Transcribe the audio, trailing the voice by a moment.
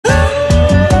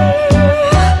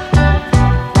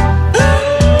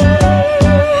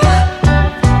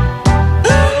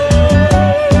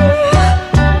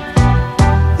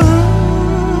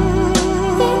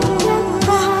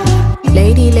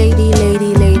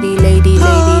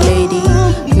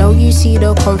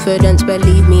confidence,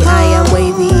 believe me, I am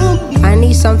wavy. I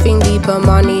need something deeper,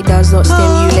 money does not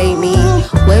stimulate me.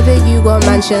 Whether you got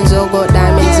mansions or got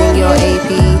diamonds in your AP.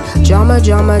 Drama,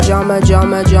 drama, drama,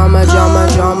 drama, drama, drama,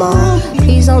 drama.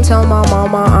 Please don't tell my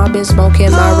mama I've been smoking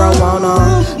marijuana.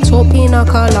 Talk pina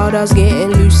coladas,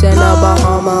 getting loose in the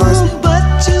Bahamas.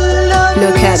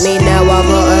 Look at me now, I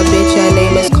got a bitch, her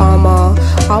name is Karma.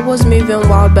 I was moving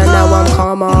wild, but now I'm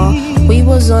calmer. We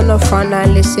was on the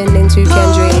frontline listening to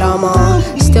Kendrick Lamar.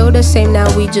 Still the same now,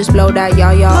 we just blow that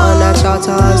yaya on our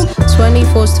charters.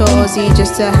 24s to Aussie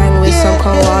just to hang with some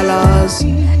koalas.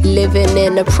 Living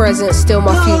in the present, still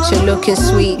my future looking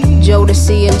sweet.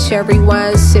 Jodeci and cherry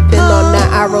wine, sipping on that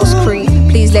Arrows Creek.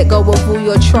 Please let go of all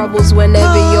your troubles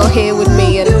whenever you're here with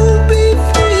me. And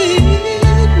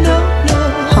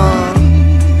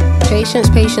patience,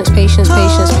 patience, patience,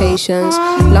 patience, patience.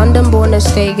 London born to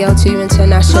stay girl to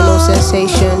international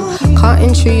sensation.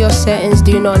 Cutting through your settings,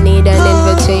 do not need an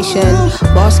invitation.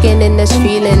 Basking in this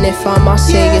feeling, if I must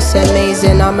say it's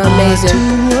amazing, I'm amazing.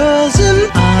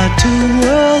 Our two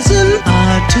worlds and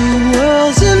our two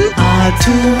worlds and our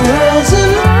two worlds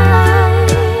and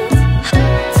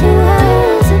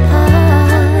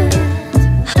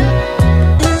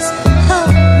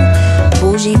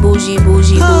bougie, bougie,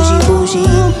 bougie, bougie, bougie.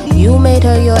 You made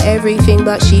her your everything,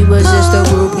 but she was just a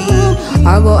groupie.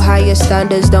 I got higher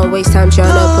standards, don't waste time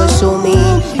trying to pursue me.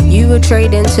 You would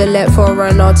trade intellect for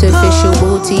an artificial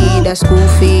booty. That's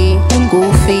goofy,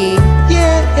 goofy,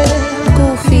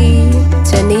 goofy.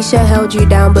 Tanisha held you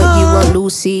down, but you want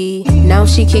Lucy. Now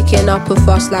she kicking up a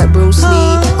fuss like Bruce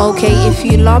Lee. Okay, if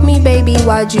you love me, baby,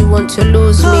 why'd you want to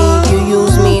lose me? You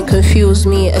use me, confuse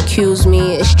me, accuse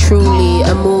me. It's truly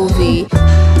a movie.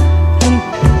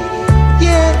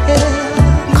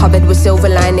 Covered with silver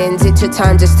linings, it took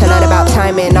time just to learn about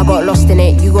timing. I got lost in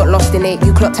it, you got lost in it.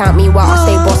 You clocked out me while I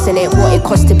stayed bossing it. What it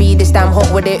cost to be this damn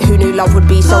hot with it. Who knew love would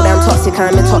be so damn toxic?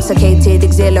 I'm intoxicated,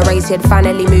 exhilarated,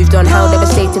 finally moved on. How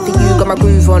devastated for you, got my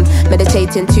groove on.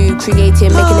 Meditating too,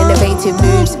 creating, making innovative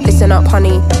moves. Listen up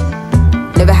honey,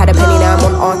 never had a penny, now I'm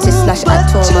on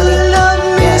artist/actor money.